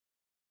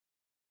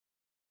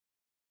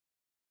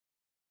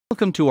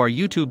Welcome to our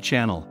YouTube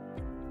channel.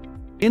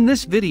 In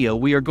this video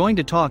we are going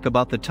to talk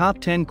about the top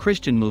 10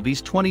 Christian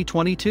movies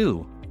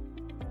 2022.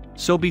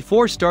 So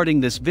before starting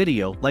this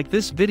video, like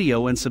this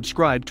video and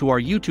subscribe to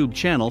our YouTube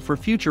channel for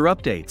future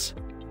updates.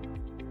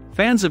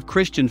 Fans of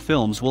Christian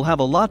films will have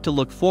a lot to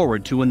look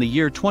forward to in the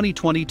year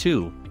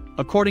 2022,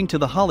 according to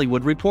The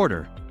Hollywood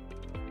Reporter.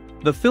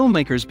 The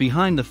filmmakers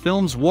behind the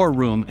films War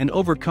Room and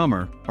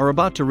Overcomer are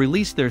about to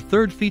release their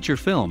third feature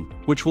film,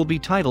 which will be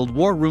titled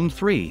War Room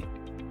 3.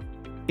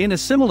 In a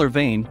similar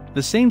vein,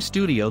 the same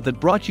studio that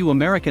brought you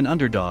American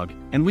Underdog,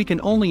 and We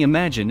Can Only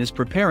Imagine, is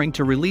preparing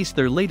to release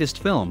their latest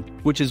film,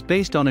 which is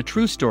based on a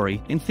true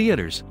story, in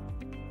theaters.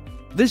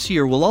 This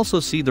year will also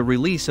see the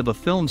release of a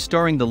film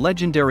starring the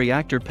legendary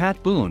actor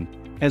Pat Boone,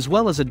 as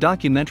well as a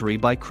documentary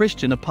by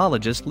Christian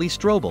apologist Lee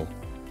Strobel.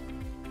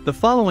 The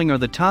following are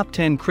the top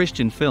 10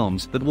 Christian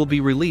films that will be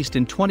released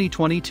in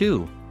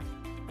 2022.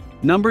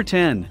 Number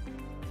 10.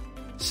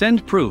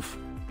 Send Proof.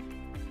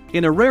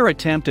 In a rare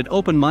attempt at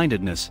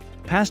open-mindedness,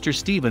 Pastor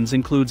Stevens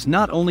includes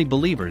not only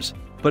believers,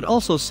 but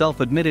also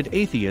self-admitted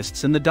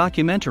atheists in the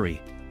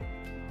documentary.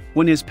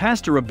 When his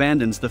pastor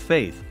abandons the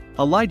faith,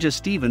 Elijah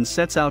Stevens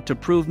sets out to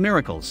prove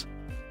miracles.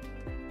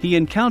 He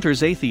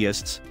encounters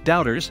atheists,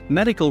 doubters,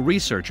 medical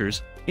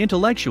researchers,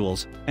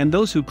 intellectuals, and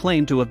those who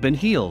claim to have been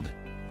healed.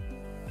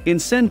 In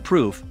Send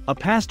Proof, a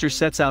pastor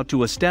sets out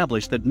to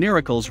establish that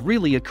miracles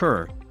really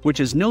occur,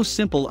 which is no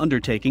simple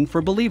undertaking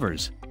for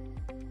believers.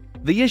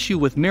 The issue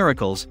with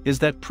miracles is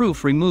that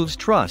proof removes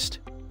trust.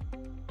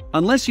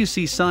 Unless you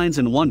see signs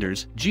and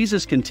wonders,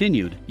 Jesus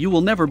continued, you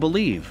will never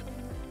believe.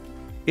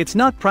 It's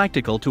not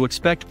practical to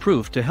expect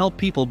proof to help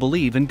people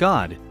believe in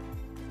God.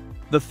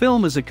 The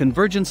film is a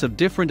convergence of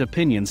different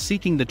opinions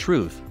seeking the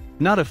truth,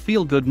 not a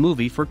feel-good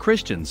movie for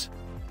Christians.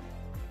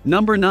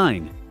 Number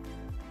 9.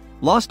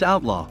 Lost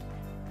Outlaw.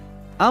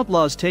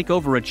 Outlaws take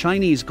over a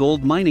Chinese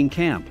gold mining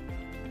camp.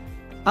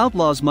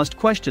 Outlaws must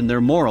question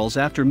their morals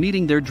after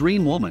meeting their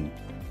dream woman.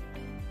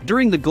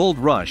 During the gold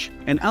rush,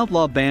 an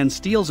outlaw band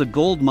steals a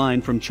gold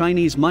mine from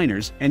Chinese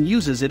miners and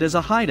uses it as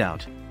a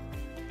hideout.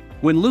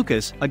 When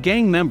Lucas, a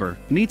gang member,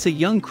 meets a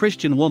young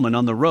Christian woman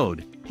on the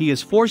road, he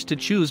is forced to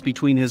choose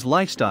between his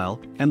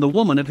lifestyle and the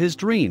woman of his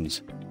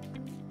dreams.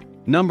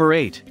 Number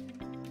 8.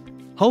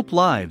 Hope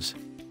Lives.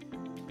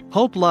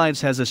 Hope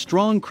Lives has a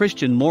strong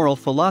Christian moral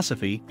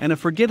philosophy and a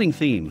forgiving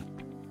theme.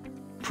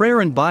 Prayer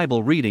and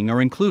Bible reading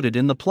are included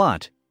in the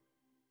plot.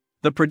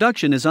 The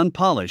production is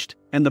unpolished,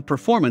 and the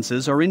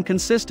performances are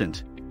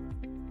inconsistent.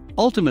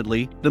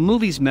 Ultimately, the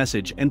movie's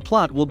message and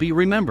plot will be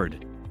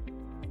remembered.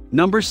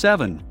 Number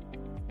 7.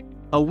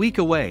 A Week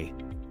Away.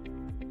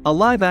 A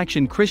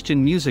live-action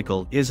Christian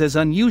musical is as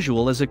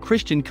unusual as a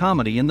Christian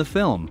comedy in the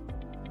film.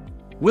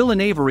 Will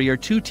and Avery are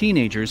two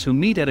teenagers who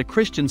meet at a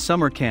Christian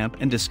summer camp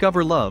and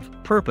discover love,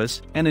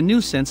 purpose, and a new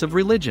sense of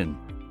religion.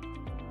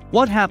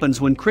 What Happens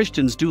When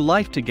Christians Do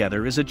Life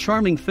Together is a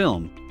charming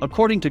film,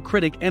 according to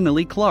critic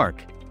Emily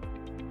Clark.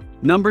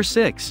 Number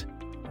 6.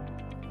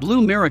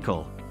 Blue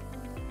Miracle.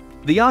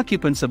 The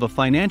occupants of a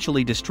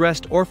financially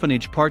distressed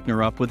orphanage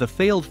partner up with a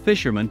failed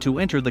fisherman to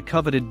enter the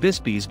coveted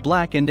Bispy's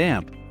Black and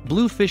Amp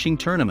Blue Fishing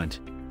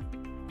Tournament.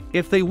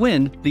 If they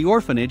win, the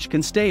orphanage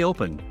can stay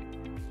open.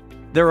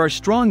 There are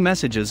strong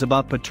messages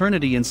about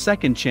paternity and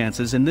second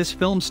chances in this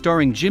film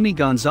starring Jimmy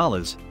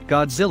Gonzalez,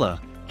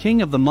 Godzilla,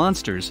 King of the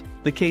Monsters,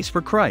 The Case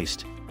for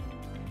Christ.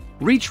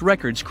 Reach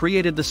Records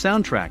created the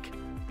soundtrack.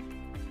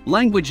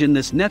 Language in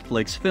this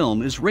Netflix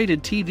film is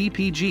rated TV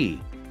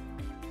PG.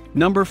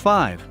 Number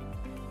 5.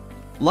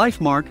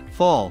 Lifemark,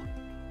 Fall.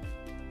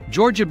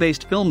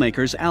 Georgia-based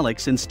filmmakers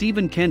Alex and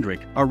Stephen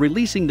Kendrick are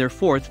releasing their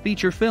fourth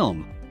feature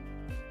film.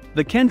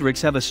 The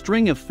Kendricks have a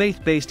string of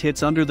faith-based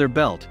hits under their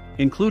belt,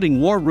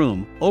 including War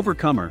Room,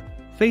 Overcomer,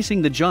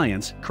 Facing the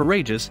Giants,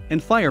 Courageous,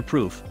 and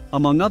Fireproof,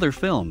 among other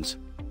films.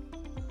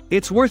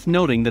 It's worth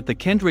noting that the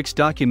Kendricks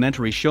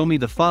documentary Show Me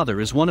the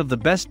Father is one of the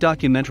best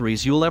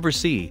documentaries you'll ever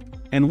see,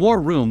 and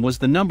War Room was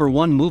the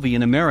 #1 movie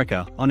in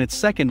America on its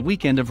second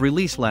weekend of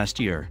release last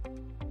year.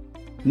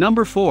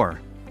 Number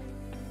 4.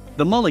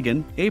 The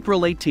Mulligan,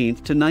 April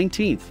 18th to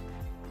 19th.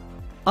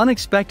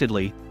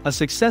 Unexpectedly, a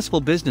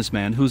successful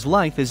businessman whose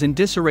life is in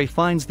disarray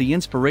finds the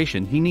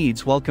inspiration he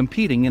needs while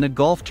competing in a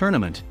golf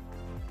tournament.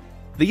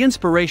 The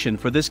inspiration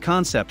for this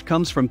concept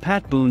comes from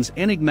Pat Boone's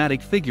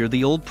enigmatic figure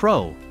the Old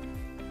Pro.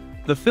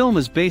 The film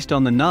is based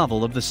on the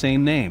novel of the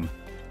same name.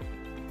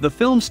 The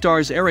film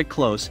stars Eric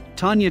Close,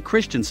 Tanya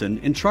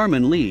Christensen, and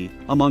Charmin Lee,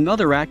 among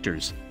other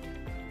actors.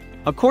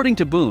 According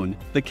to Boone,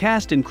 the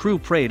cast and crew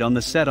prayed on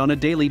the set on a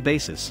daily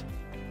basis.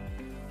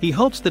 He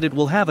hopes that it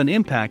will have an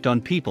impact on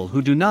people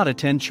who do not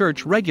attend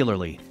church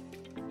regularly.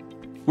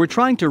 We're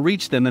trying to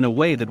reach them in a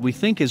way that we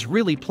think is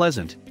really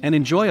pleasant and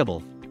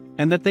enjoyable,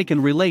 and that they can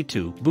relate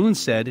to, Boone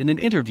said in an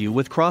interview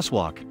with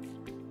Crosswalk.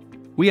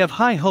 We have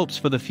high hopes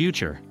for the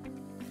future.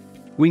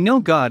 We know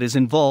God is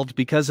involved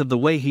because of the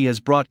way He has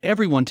brought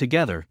everyone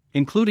together,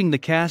 including the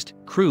cast,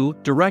 crew,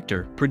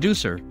 director,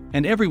 producer,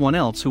 and everyone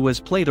else who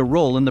has played a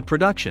role in the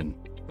production.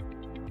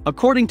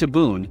 According to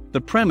Boone, the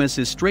premise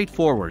is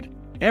straightforward.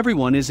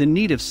 everyone is in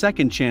need of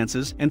second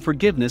chances and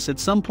forgiveness at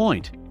some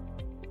point.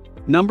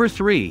 Number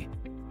 3.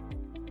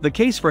 The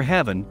Case for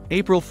Heaven,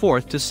 April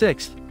 4th to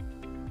 6th.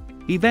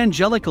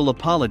 Evangelical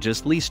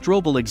apologist Lee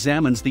Strobel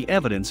examines the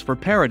evidence for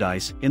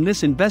paradise in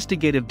this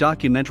investigative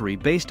documentary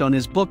based on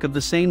his book of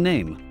the same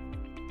name.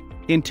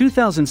 In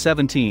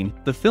 2017,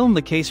 the film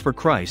The Case for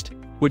Christ,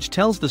 which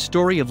tells the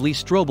story of Lee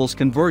Strobel's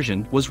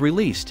conversion, was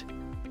released.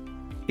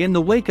 In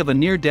the wake of a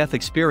near-death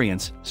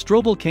experience,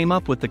 Strobel came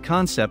up with the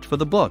concept for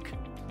the book.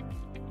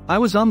 "I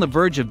was on the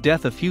verge of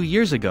death a few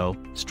years ago,"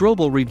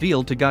 Strobel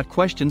revealed to Got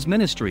Questions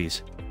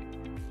Ministries.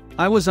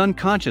 "I was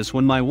unconscious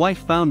when my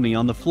wife found me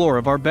on the floor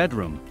of our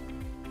bedroom.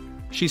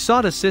 She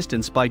sought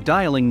assistance by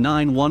dialing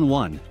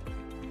 911.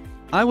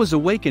 I was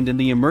awakened in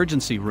the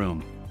emergency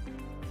room.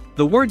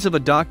 The words of a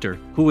doctor,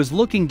 who was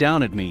looking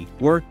down at me,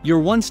 were, 'You're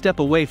one step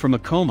away from a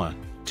coma,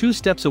 2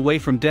 steps away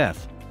from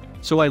death.'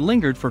 So I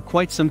lingered for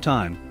quite some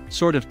time,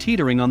 sort of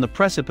teetering on the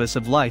precipice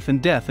of life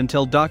and death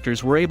until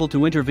doctors were able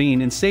to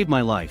intervene and save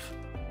my life."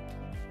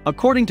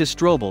 According to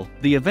Strobel,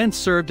 the event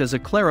served as a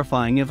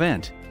clarifying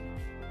event.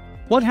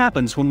 What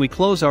happens when we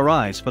close our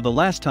eyes for the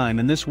last time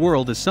in this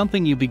world is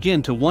something you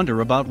begin to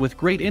wonder about with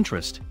great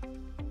interest.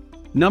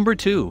 Number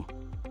 2.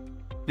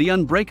 The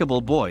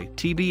Unbreakable Boy,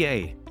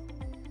 TBA.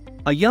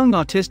 A young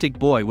autistic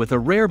boy with a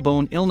rare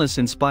bone illness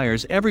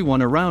inspires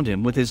everyone around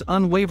him with his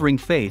unwavering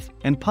faith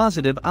and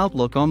positive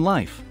outlook on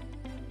life.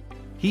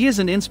 He is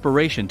an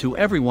inspiration to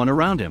everyone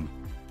around him.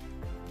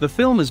 The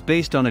film is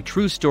based on a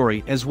true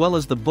story as well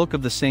as the book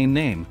of the same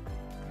name.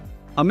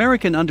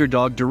 American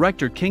underdog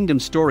director Kingdom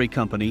Story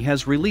Company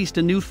has released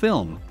a new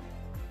film.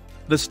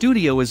 The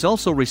studio is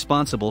also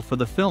responsible for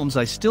the films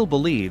I Still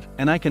Believe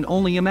and I Can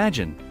Only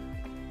Imagine.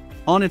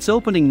 On its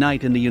opening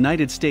night in the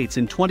United States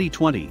in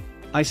 2020,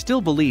 I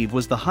Still Believe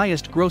was the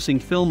highest-grossing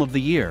film of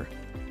the year.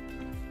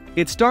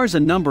 It stars a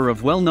number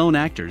of well-known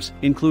actors,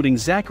 including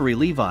Zachary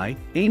Levi,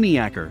 Amy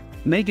Acker,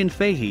 Megan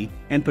Fahey,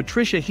 and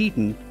Patricia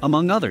Heaton,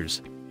 among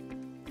others.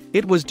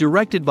 It was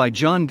directed by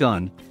John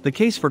Gunn, The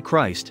Case for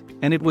Christ,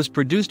 and it was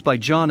produced by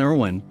John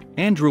Irwin,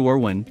 Andrew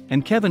Irwin,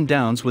 and Kevin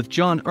Downs, with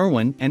John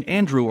Irwin and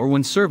Andrew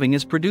Irwin serving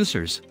as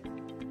producers.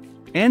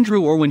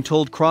 Andrew Irwin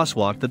told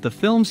Crosswalk that the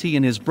films he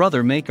and his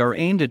brother make are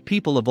aimed at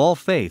people of all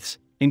faiths,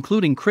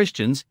 including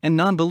Christians and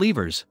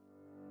non-believers.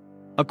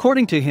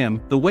 According to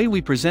him, the way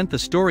we present the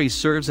stories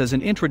serves as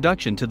an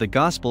introduction to the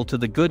gospel, to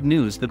the good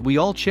news that we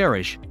all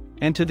cherish,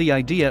 and to the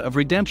idea of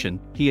redemption,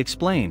 he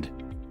explained.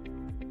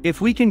 If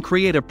we can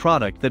create a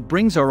product that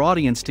brings our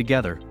audience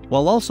together,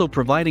 while also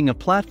providing a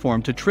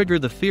platform to trigger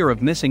the fear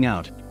of missing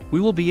out,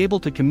 we will be able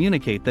to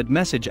communicate that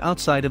message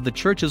outside of the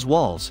church's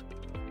walls.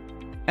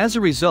 As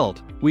a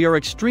result, we are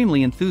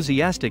extremely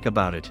enthusiastic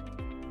about it.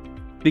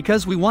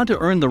 Because we want to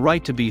earn the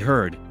right to be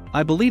heard,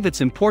 I believe it's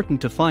important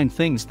to find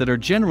things that are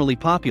generally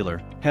popular,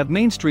 have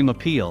mainstream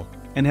appeal,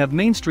 and have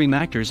mainstream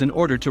actors in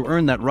order to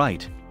earn that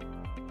right.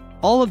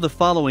 All of the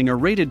following are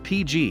rated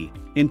PG,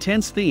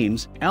 intense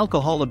themes,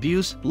 alcohol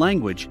abuse,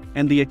 language,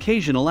 and the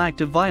occasional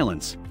act of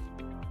violence.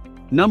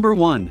 Number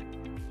 1.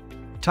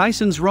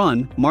 Tyson's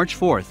Run, March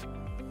 4th.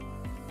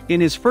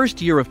 In his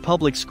first year of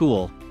public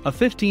school, a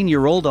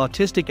 15-year-old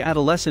autistic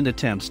adolescent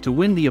attempts to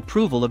win the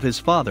approval of his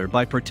father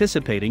by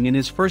participating in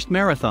his first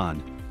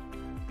marathon.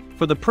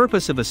 For the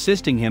purpose of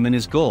assisting him in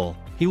his goal,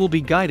 he will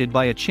be guided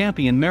by a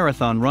champion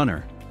marathon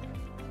runner.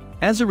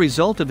 As a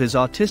result of his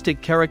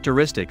autistic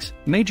characteristics,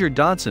 Major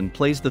Dodson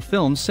plays the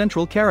film's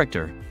central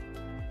character.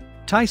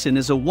 Tyson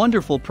is a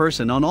wonderful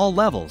person on all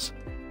levels.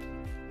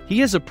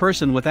 He is a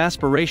person with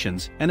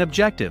aspirations and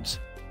objectives.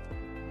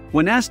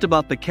 When asked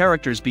about the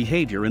character's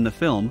behavior in the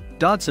film,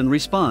 Dodson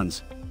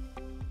responds,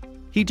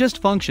 "He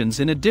just functions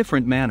in a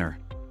different manner.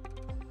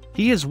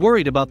 He is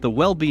worried about the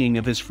well-being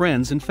of his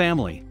friends and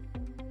family.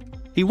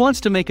 He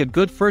wants to make a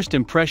good first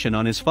impression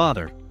on his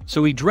father,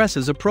 so he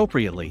dresses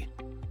appropriately.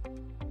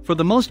 For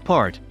the most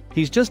part,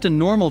 he's just a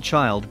normal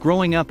child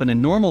growing up in a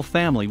normal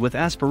family with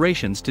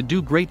aspirations to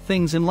do great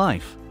things in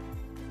life."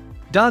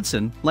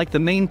 Dodson, like the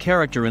main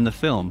character in the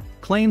film,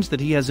 claims that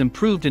he has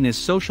improved in his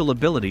social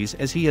abilities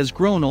as he has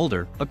grown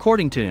older,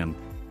 according to him.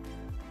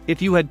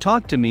 "If you had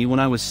talked to me when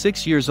I was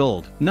 6 years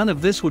old, none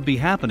of this would be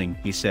happening,"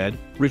 he said,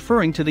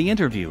 referring to the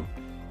interview.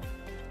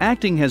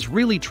 Acting has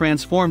really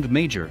transformed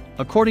Major,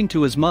 according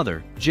to his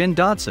mother, Jen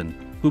Dodson,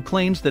 who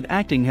claims that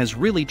acting has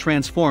really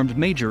transformed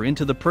Major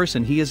into the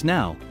person he is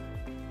now.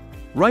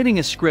 Writing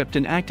a script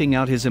and acting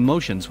out his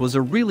emotions was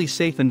a really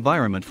safe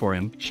environment for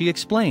him, she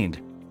explained.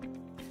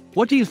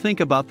 What do you think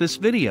about this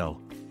video?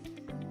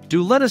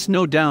 Do let us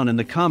know down in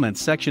the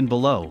comments section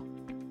below.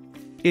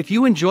 If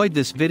you enjoyed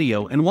this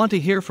video and want to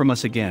hear from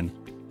us again,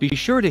 be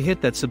sure to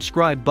hit that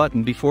subscribe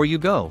button before you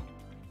go.